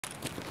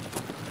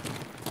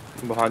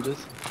Behind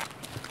us.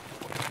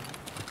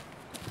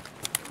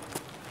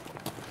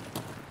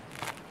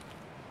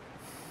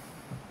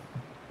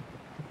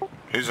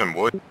 Who's in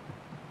wood?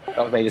 That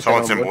was me. Just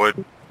Someone's on in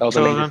wood. That was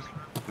Two me. of them.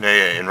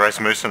 Yeah, in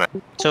Rasmussen.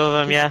 Two of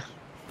them, yeah.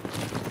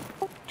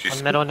 Jeez.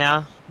 On middle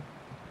now.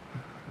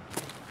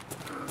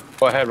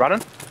 Oh, I heard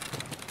running.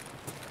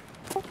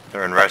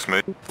 They're in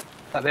Rasmussen.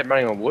 They're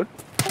running on wood.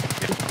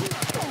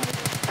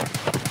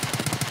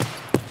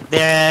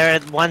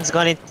 One's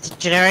gone into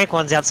generic,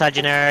 one's outside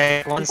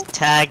generic, one's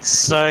tagged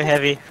so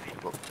heavy.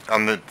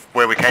 On the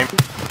where we came.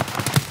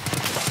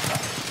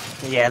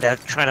 Yeah, they're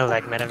trying to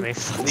like meta me.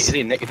 Is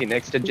he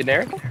next to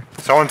generic?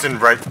 Someone's in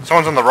red.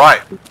 Someone's on the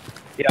right.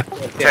 Yeah.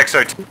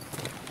 Texo.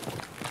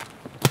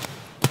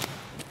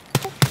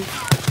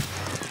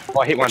 Oh,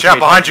 I hit one. Watch out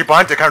behind you,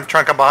 behind. They're trying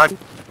to come behind.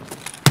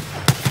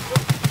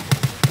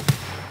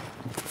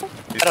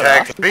 He's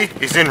tagged.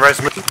 He's in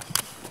Rasmussen.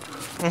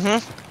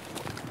 Mm-hmm.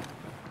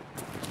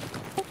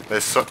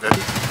 There's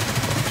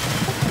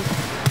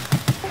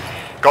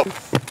got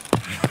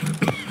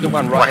The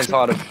one right hand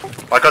side of.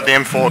 I got the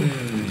M4.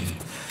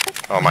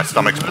 Oh, my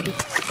stomach's.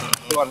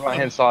 The one right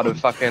hand side of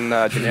fucking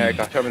generic.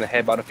 I shot him in the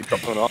head, but if he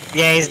dropped him or not.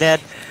 Yeah, he's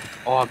dead.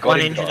 Oh, I got One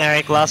him. in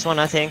generic, last one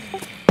I think.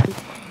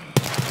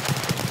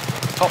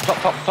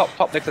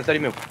 Top. Next to 30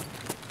 mil.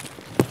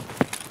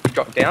 He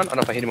dropped down. I don't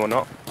know if I hit him or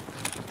not.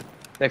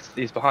 Next,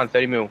 he's behind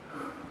 30 mil.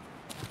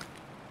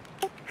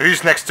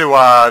 Who's next to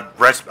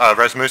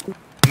Rasmussen?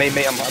 Me.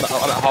 I'm at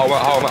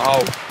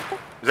hole.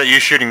 Is that you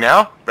shooting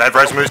now?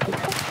 Rasmussen?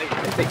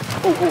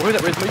 Oh, who's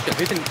at Rasmussen?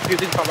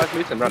 Who's in front of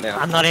Rasmussen right now?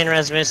 I'm not in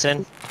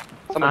Rasmussen.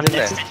 I'm Someone's in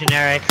there. next to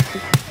generic.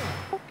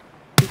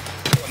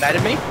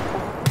 Naded me?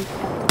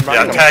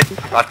 Yeah,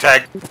 I've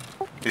tagged.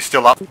 He's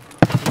still up.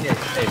 Yeah,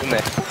 he's in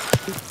there.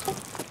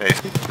 Yeah,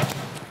 he's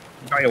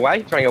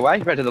Running away,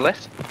 right to the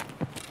left.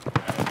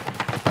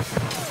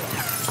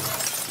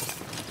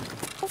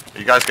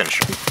 you guys getting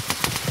shot?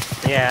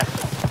 Yeah.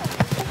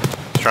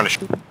 He's trying to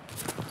shoot.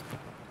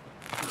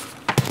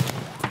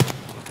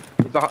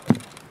 He's behind.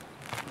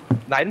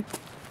 Naden?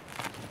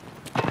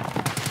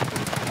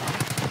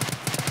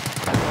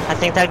 I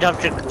think they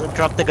dropped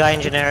the guy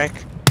in generic.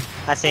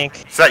 I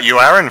think. Is that you,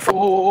 Aaron?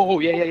 Oh,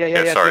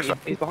 yeah. Sorry.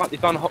 He's behind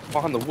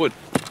the wood.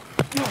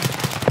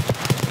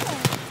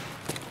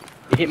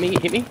 He hit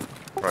me.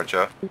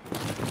 Roger.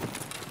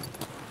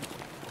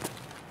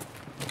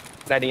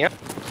 Nading out.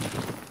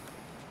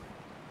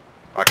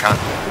 I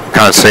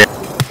can't see it.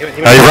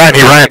 He No, he ran.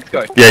 Let's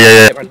go.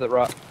 Yeah. Run to the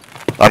right.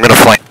 I'm gonna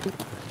flank.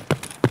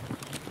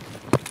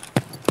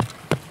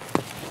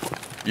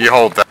 You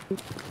hold that.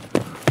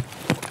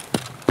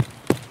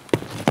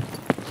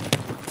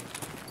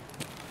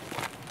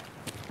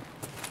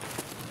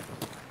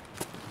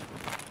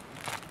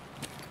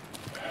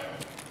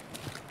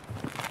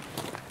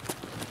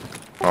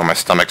 Oh, my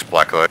stomach's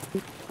black though.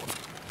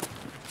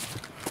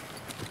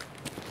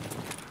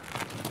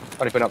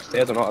 I've been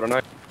upstairs or not, I don't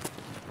know.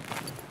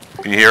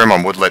 If you hear him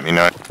on wood, let me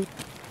know.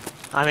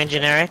 I'm in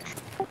generic.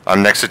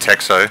 I'm next to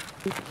Texo.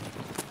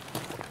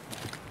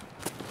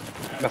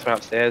 Must be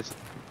upstairs.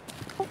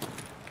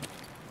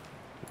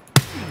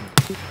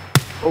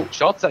 Oh,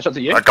 shots? That shot's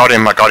at you? I got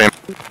him.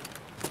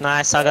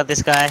 Nice, I got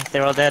this guy.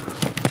 They're all dead.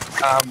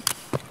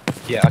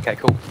 Yeah, okay,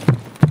 cool.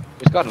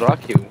 Which guy did I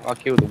kill? I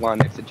killed the one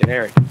next to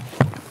generic.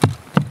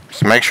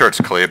 Just make sure it's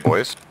clear,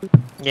 boys.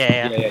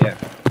 Yeah.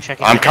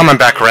 Checking I'm coming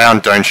back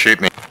round, don't shoot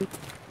me.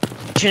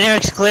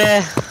 Generic's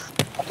clear.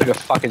 I took a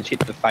fucking shit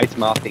to the face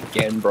mask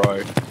again,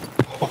 bro.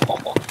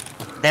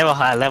 They were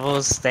high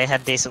levels. They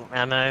had decent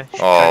ammo.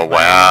 Oh,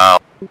 wow.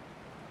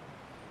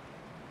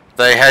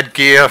 They had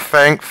gear,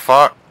 thank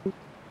fuck.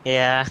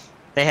 Yeah,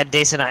 they had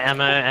decent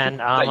ammo and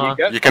armor.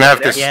 You can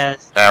have this. Yeah.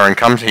 Aaron,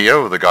 come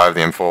here with the guy with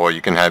the M4. You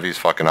can have his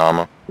fucking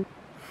armor.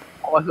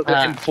 Oh, I got the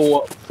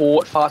M4,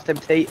 Fort, Fast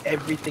MT,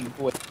 everything,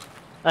 boy.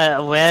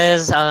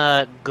 Where's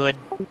a good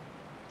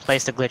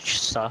place to glitch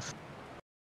stuff?